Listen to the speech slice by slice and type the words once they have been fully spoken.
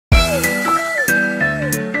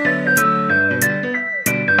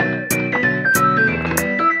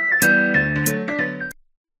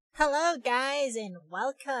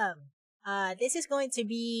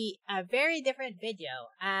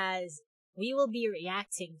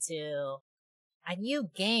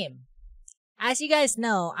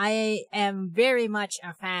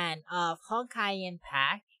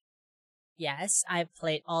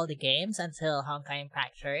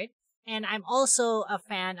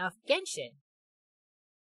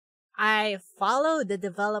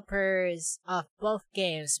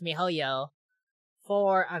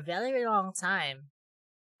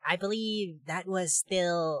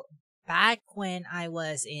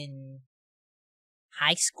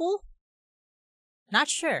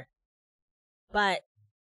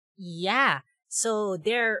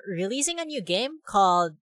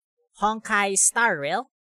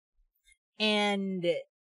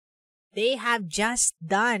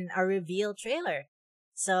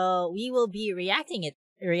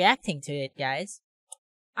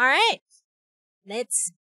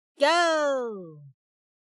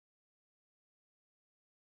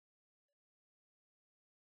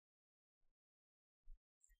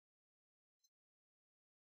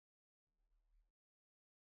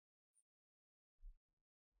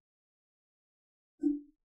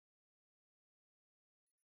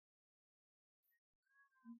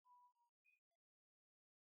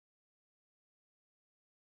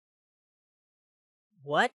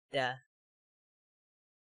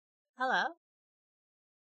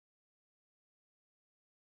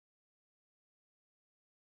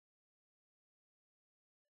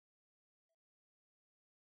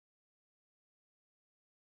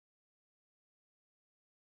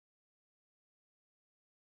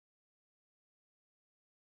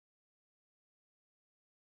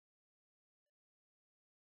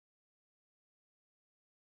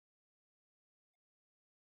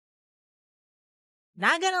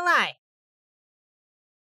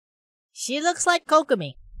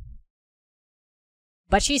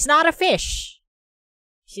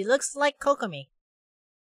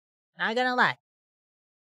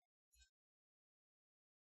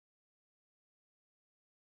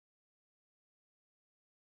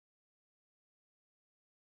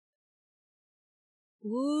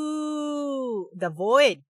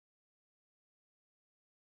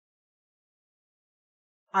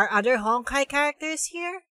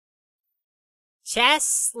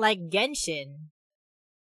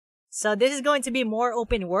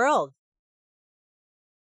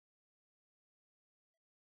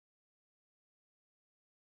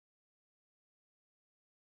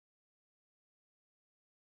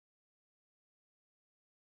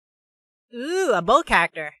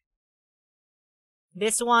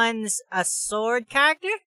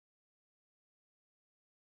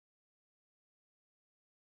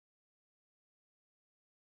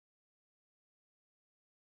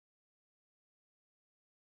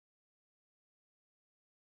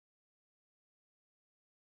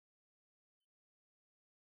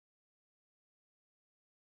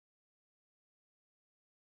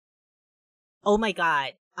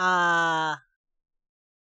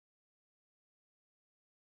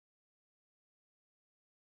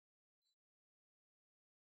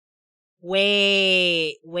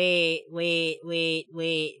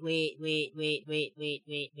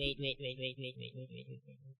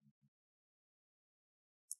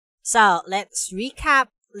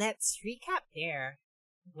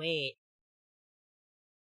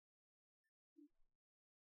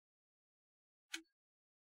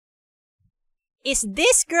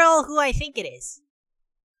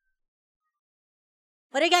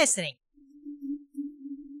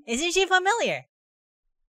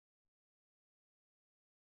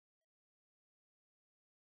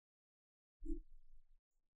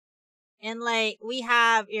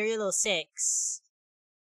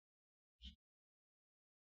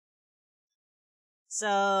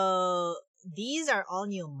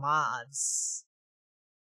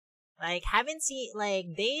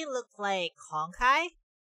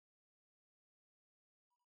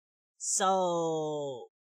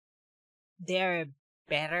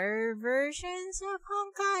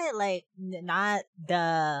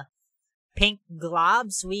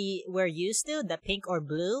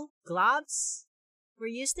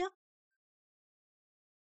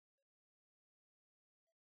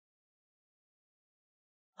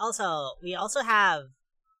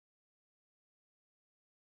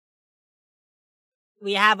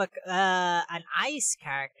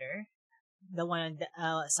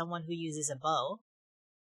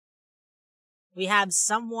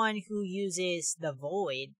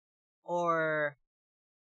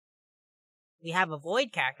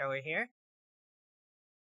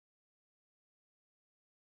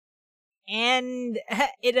And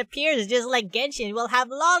it appears just like Genshin will have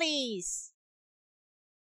lollies.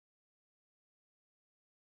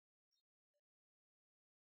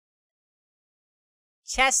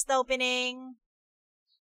 Chest opening.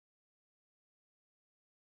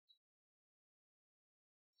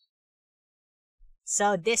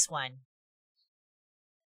 So this one.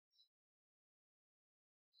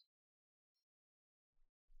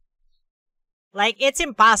 Like, it's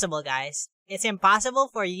impossible, guys. It's impossible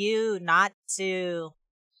for you not to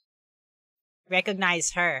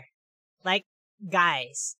recognize her. Like,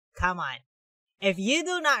 guys, come on. If you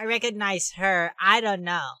do not recognize her, I don't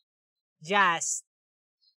know. Just,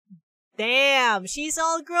 damn, she's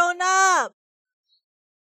all grown up.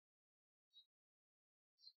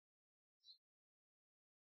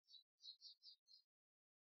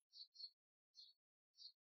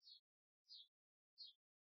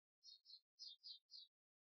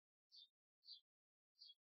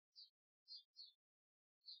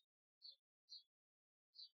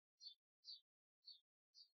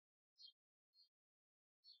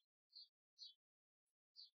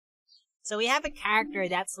 So we have a character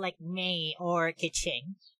that's like Mei or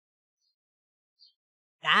Kiching.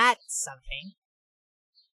 That's something.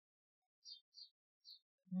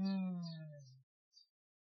 Hmm.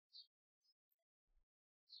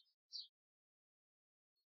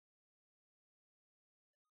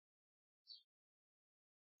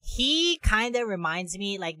 He kind of reminds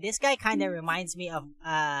me, like, this guy kind of reminds me of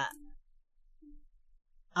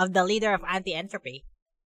the leader of Anti-Entropy.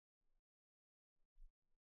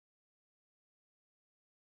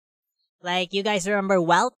 Like, you guys remember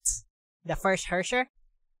Welt? The first Hersher?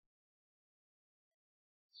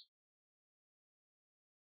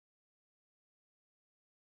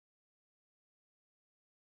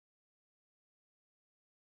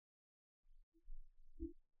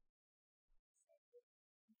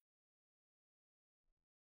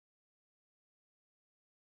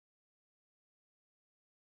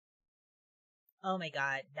 Oh my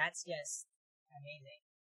god, that's just amazing.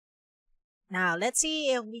 Now, let's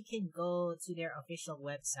see if we can go to their official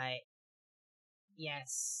website.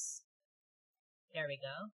 Yes. There we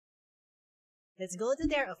go. Let's go to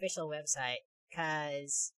their official website,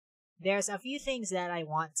 cause there's a few things that I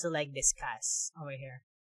want to, like, discuss over here.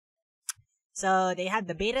 So, they have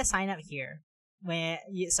the beta sign up here.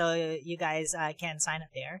 So you guys can sign up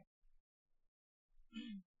there.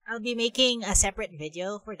 I'll be making a separate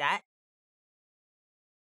video for that.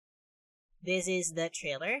 This is the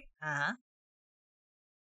trailer.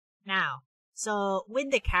 Now, so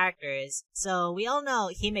with the characters, so we all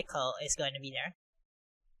know Himiko is going to be there.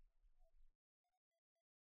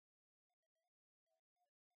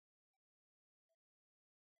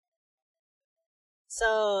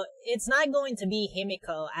 So it's not going to be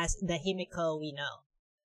Himiko as the Himiko we know.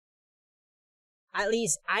 At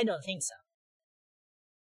least I don't think so.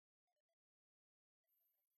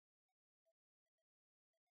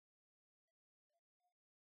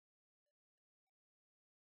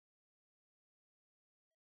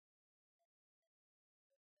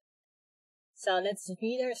 So let's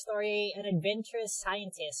read her story. An adventurous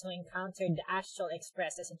scientist who encountered the Astral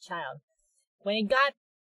Express as a child when it got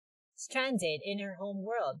stranded in her home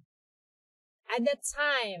world. At that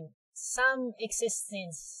time, some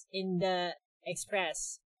existence in the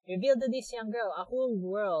Express revealed to this young girl a whole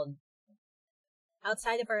world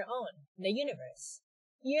outside of her own, the universe.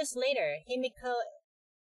 Years later, Himiko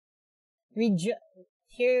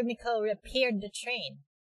repaired the train.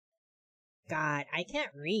 God, I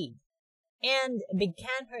can't read. And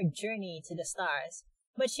began her journey to the stars.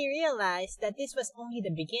 But she realized that this was only the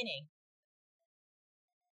beginning.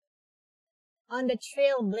 On the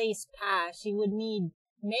trailblazed path, she would need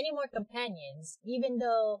many more companions, even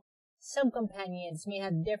though some companions may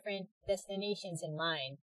have different destinations in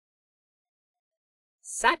mind.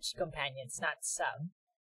 Such companions, not some.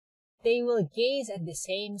 They will gaze at the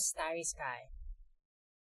same starry sky.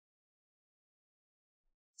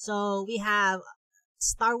 So we have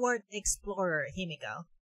Star Wars Explorer Himiko.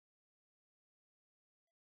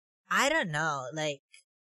 I don't know, like,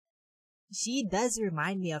 she does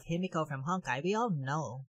remind me of Himiko from Honkai. We all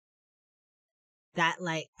know that,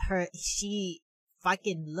 like, she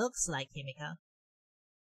fucking looks like Himiko.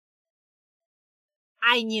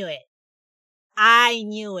 I knew it. I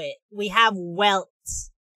knew it. We have Welt.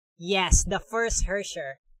 Yes, the first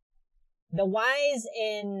Hersher. The wise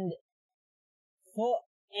and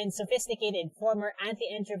sophisticated former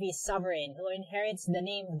anti-entropy sovereign who inherits the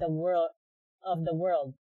name of the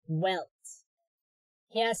world, Welt.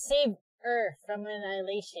 He has saved Earth from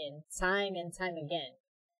annihilation time and time again.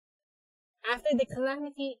 After the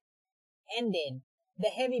calamity ended, the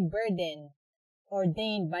heavy burden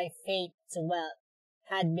ordained by fate to wealth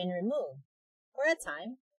had been removed. For a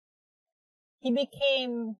time, he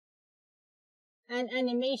became an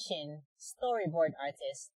animation storyboard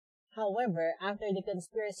artist. However, after the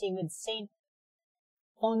conspiracy with Saint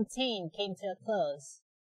Fontaine came to a close,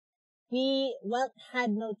 Welt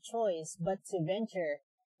had no choice but to venture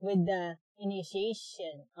with the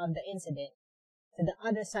initiation of the incident to the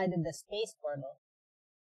other side of the space portal.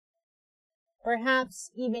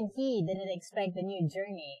 Perhaps even he didn't expect the new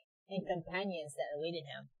journey and companions that awaited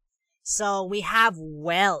him. So we have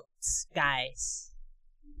Welt, guys.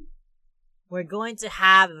 We're going to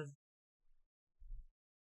have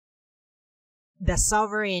the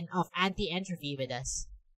sovereign of anti-entropy with us.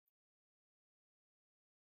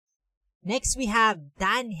 Next we have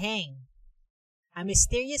Dan Heng, a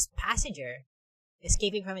mysterious passenger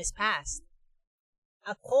escaping from his past.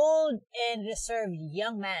 A cold and reserved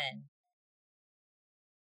young man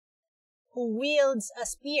who wields a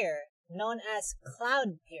spear known as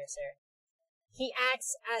Cloud Piercer. He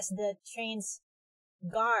acts as the train's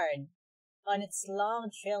guard on its long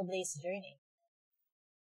trailblaze journey.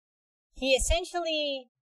 He essentially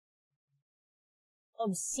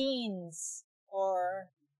observes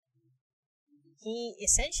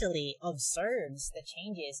the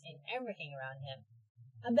changes in everything around him,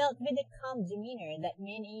 about with a calm demeanor that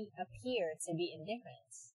many appear to be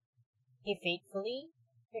indifferent. He faithfully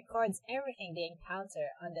records everything they encounter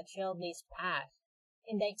on the trailblaze path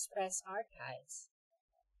in the Express archives.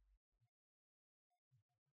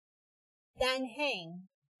 Dan Heng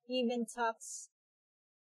even talks?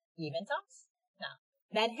 No.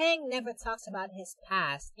 Dan Heng never talks about his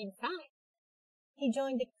past. In fact, he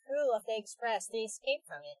joined the crew of the Express to escape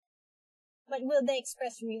from it. But will the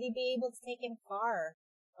Express really be able to take him far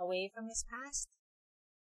away from his past?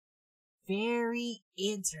 Very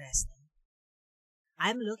interesting.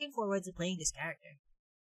 I'm looking forward to playing this character.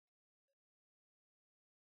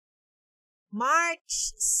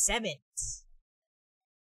 March 7th.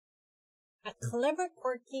 A clever,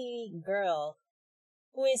 quirky girl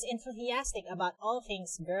who is enthusiastic about all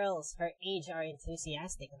things girls her age are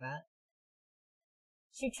enthusiastic about.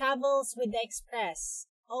 She travels with the Express,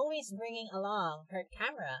 always bringing along her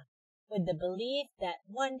camera, with the belief that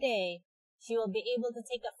one day she will be able to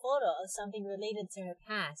take a photo of something related to her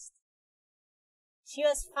past. She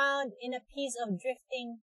was found in a piece of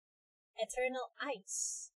drifting eternal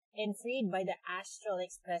ice and freed by the Astral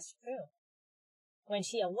Express crew. When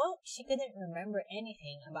she awoke, she couldn't remember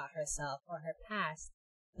anything about herself or her past,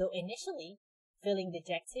 though initially feeling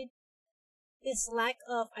dejected. This lack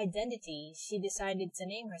of identity, she decided to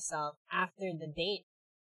name herself after the date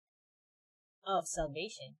of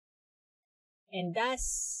salvation. And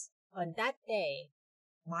thus, on that day,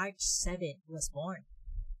 March 7th was born.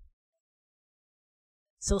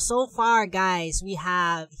 So far, guys, we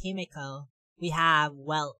have Himiko, we have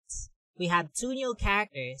Welt, we have 2 new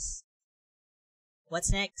characters.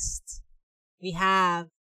 What's next? We have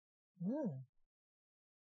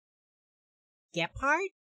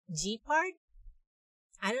Gepard? Gepard?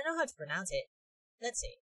 I don't know how to pronounce it. Let's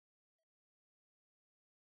see.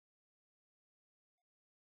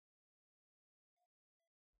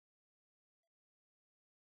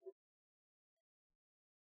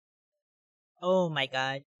 Oh my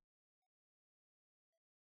god.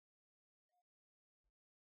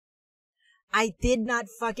 I did not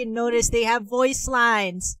fucking notice they have voice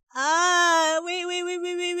lines.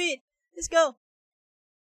 Wait. Let's go.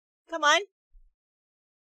 Come on.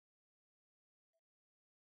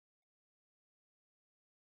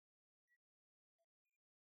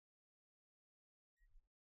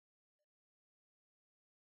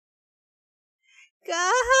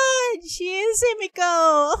 God, she is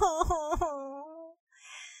Himiko.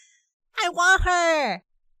 I want her.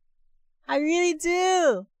 I really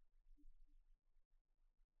do.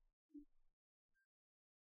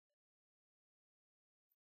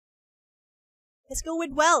 Let's go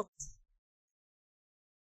with Welt.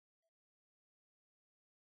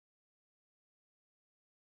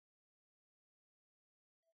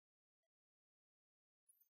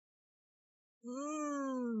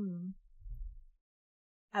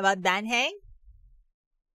 How about Dan Heng?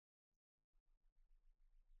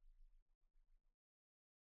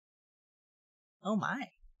 Oh my.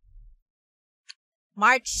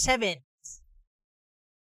 March 7th.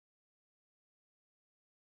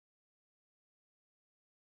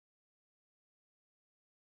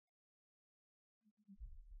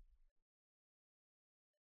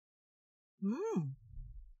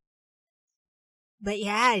 But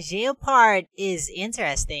yeah, Geopard is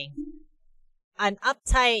interesting. An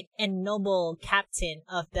uptight and noble captain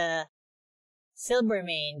of the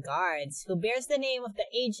Silvermane guards who bears the name of the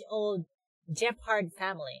age-old Gepard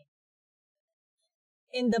family.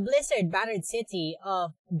 In the blizzard-battered city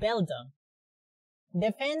of Beldum,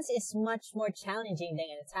 defense is much more challenging than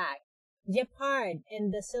attack. Gepard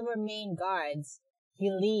and the Silvermane guards he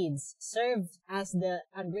leads serve as the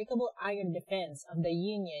unbreakable iron defense of the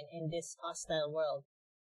Union in this hostile world.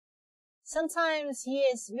 Sometimes he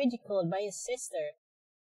is ridiculed by his sister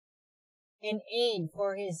in aid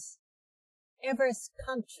for his ever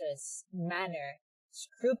scrumptious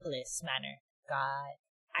scrupulous manner. God,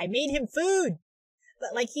 I made him food!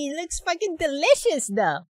 But like, he looks fucking delicious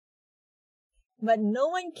though! But no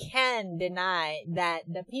one can deny that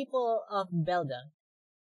the people of Beldum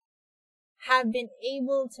have been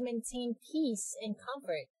able to maintain peace and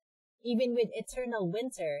comfort, even with eternal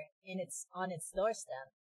winter on its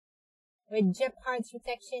doorstep. With Gepard's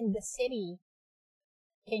protection, the city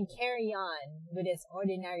can carry on with its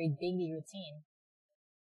ordinary daily routine.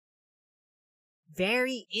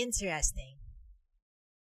 Very interesting.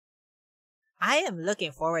 I am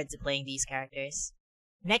looking forward to playing these characters.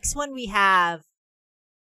 Next one we have...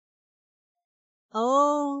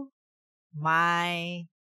 Oh my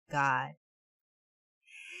god.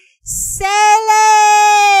 Sele!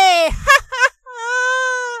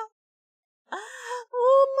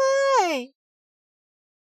 Oh my!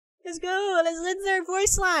 Let's go! Let's listen to her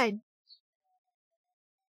voice line!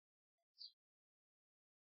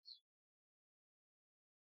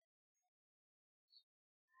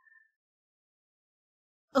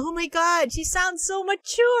 Oh my god, she sounds so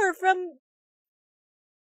mature from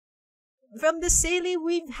the Sele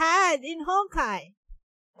we've had in Honkai.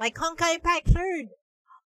 Like Honkai Impact 3rd.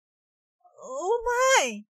 Oh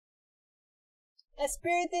my! A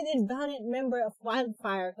spirited and valiant member of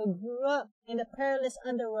Wildfire who grew up in the perilous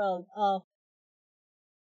underworld of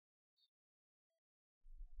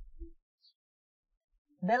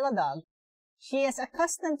Belodog, she is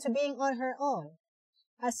accustomed to being on her own.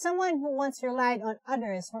 As someone who once relied on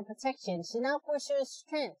others for protection, she now pursues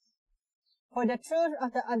strength. For the truth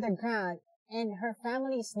of the underground and her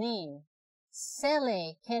family's name,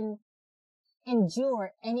 Sele can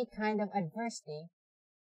endure any kind of adversity.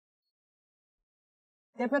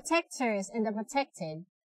 The protectors and the protected,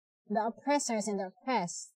 the oppressors and the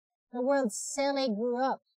oppressed, the world Sele grew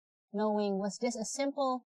up knowing was just a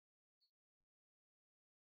simple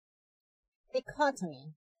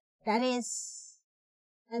dichotomy. That is,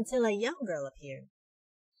 until a young girl appeared.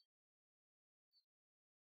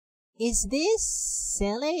 Is this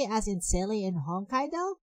Sele as in Sele in Honkai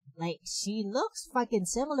though? Like, she looks fucking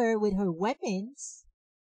similar with her weapons.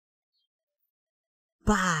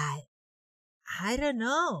 But I don't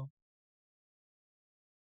know.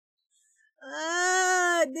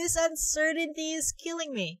 This uncertainty is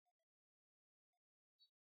killing me.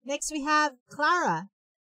 Next we have Clara.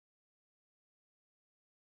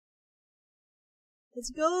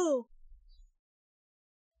 Let's go.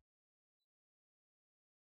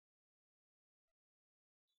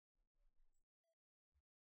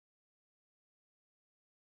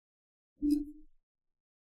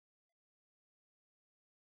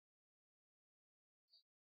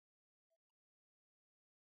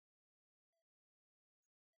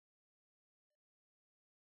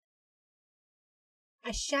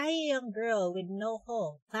 A shy young girl with no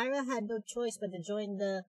home, Clara had no choice but to join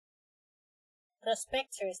the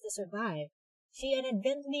prospectors to survive. She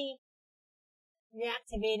inadvertently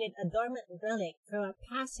reactivated a dormant relic from a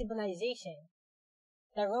past civilization,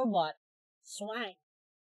 the robot Swang.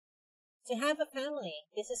 To have a family,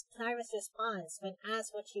 this is Clara's response when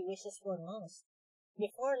asked what she wishes for most.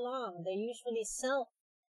 Before long, the usually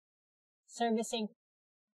self-servicing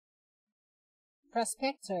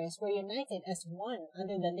prospectors were united as one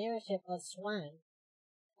under the leadership of Swan.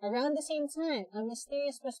 Around the same time, a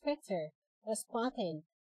mysterious prospector was spotted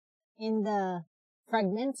in the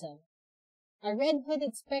Fragmentum, a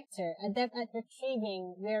red-hooded specter adept at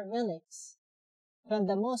retrieving rare relics from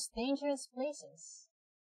the most dangerous places.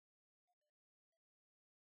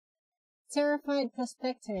 Terrified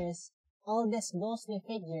prospectors, all this ghostly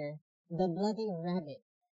figure, the bloody rabbit.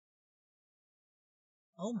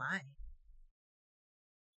 Oh my.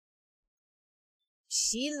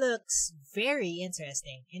 She looks very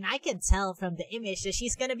interesting, and I can tell from the image that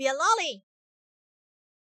she's gonna be a lolly.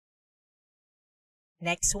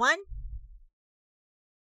 Next one.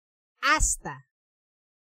 Asta.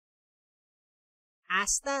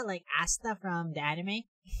 Asta, like Asta from the anime?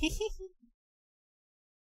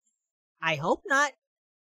 I hope not.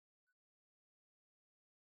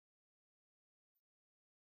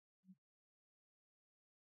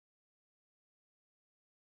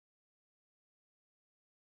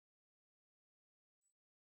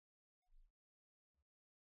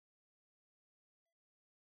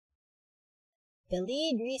 the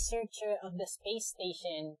lead researcher of the space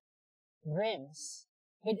station, brims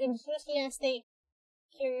with enthusiastic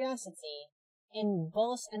curiosity and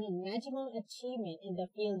boasts an unimaginable achievement in the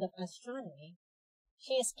field of astronomy.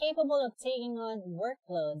 She is capable of taking on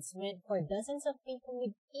workloads meant for dozens of people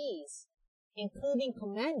with ease, including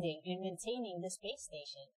commanding and maintaining the space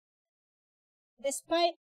station.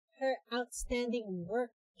 Despite her outstanding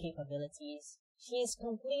work capabilities, she is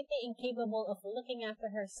completely incapable of looking after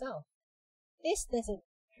herself. This doesn't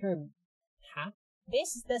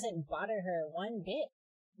bother her one bit,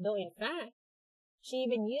 though in fact, she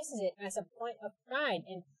even uses it as a point of pride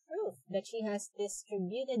and proof that she has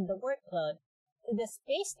distributed the workload to the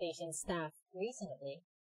space station staff reasonably.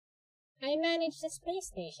 I manage the space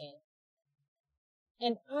station,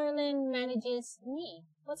 and Arlen manages me.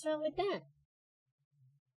 What's wrong with that?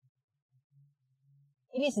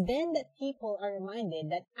 It is then that people are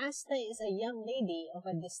reminded that Asta is a young lady of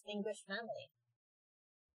a distinguished family.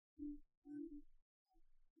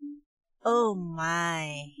 Oh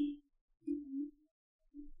my.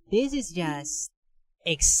 This is just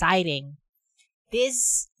exciting.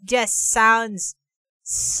 This just sounds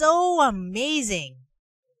so amazing.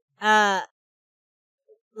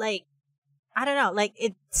 Like, I don't know, like,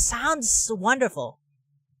 it sounds wonderful.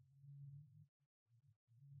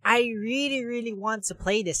 I really, really want to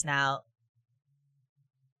play this now.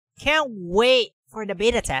 Can't wait for the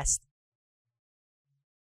beta test.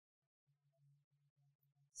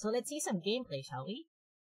 So let's see some gameplay, shall we?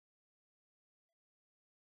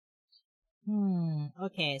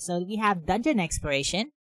 Okay, so we have dungeon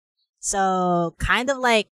exploration. So, kind of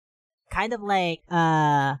like Genshin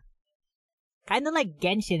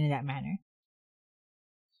in that manner.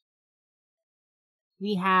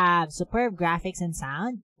 We have superb graphics and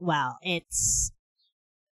sound. Well, it's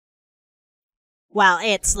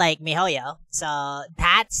like MiHoYo, so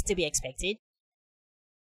that's to be expected.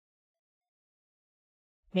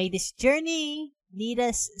 May this journey lead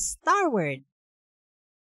us starward.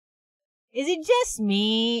 Is it just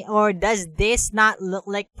me, or does this not look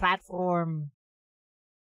like platform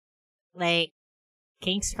like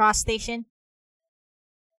King's Cross Station?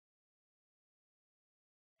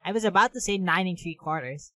 I was about to say 9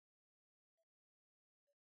 3/4.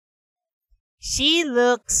 She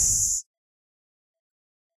looks...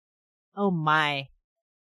 Oh my.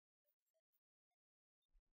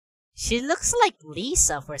 She looks like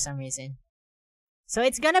Lisa for some reason. So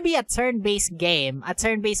it's gonna be a turn-based game, a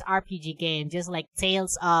turn-based RPG game, just like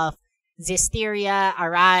Tales of Zestiria,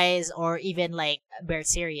 Arise, or even like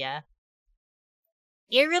Berseria.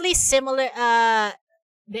 Eerily similar,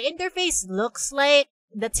 the interface looks like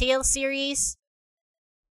the Tales series.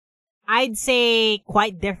 I'd say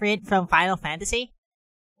quite different from Final Fantasy,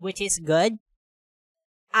 which is good.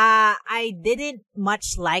 I didn't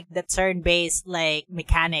much like the turn-based like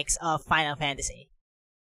mechanics of Final Fantasy.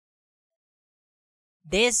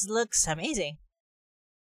 This looks amazing.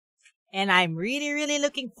 And I'm really, really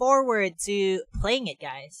looking forward to playing it,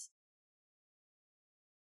 guys.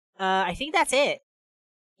 I think that's it.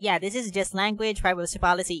 Yeah, this is just language, privacy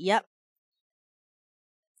policy, yep.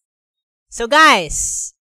 So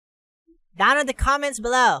guys, down in the comments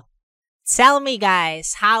below, tell me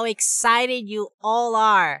guys how excited you all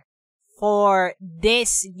are for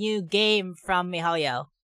this new game from MiHoYo.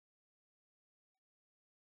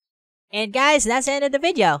 And guys, that's the end of the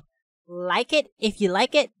video. Like it if you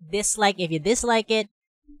like it, dislike if you dislike it.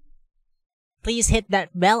 Please hit that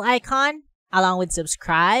bell icon along with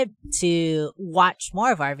subscribe to watch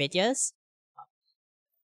more of our videos.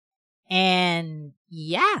 And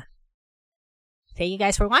yeah, thank you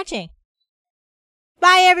guys for watching.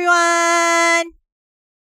 Bye everyone!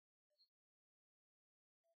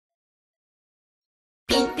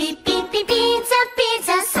 Pizza,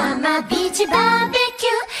 pizza, summer beach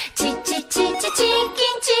barbecue.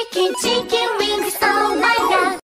 Chicken wings, oh my.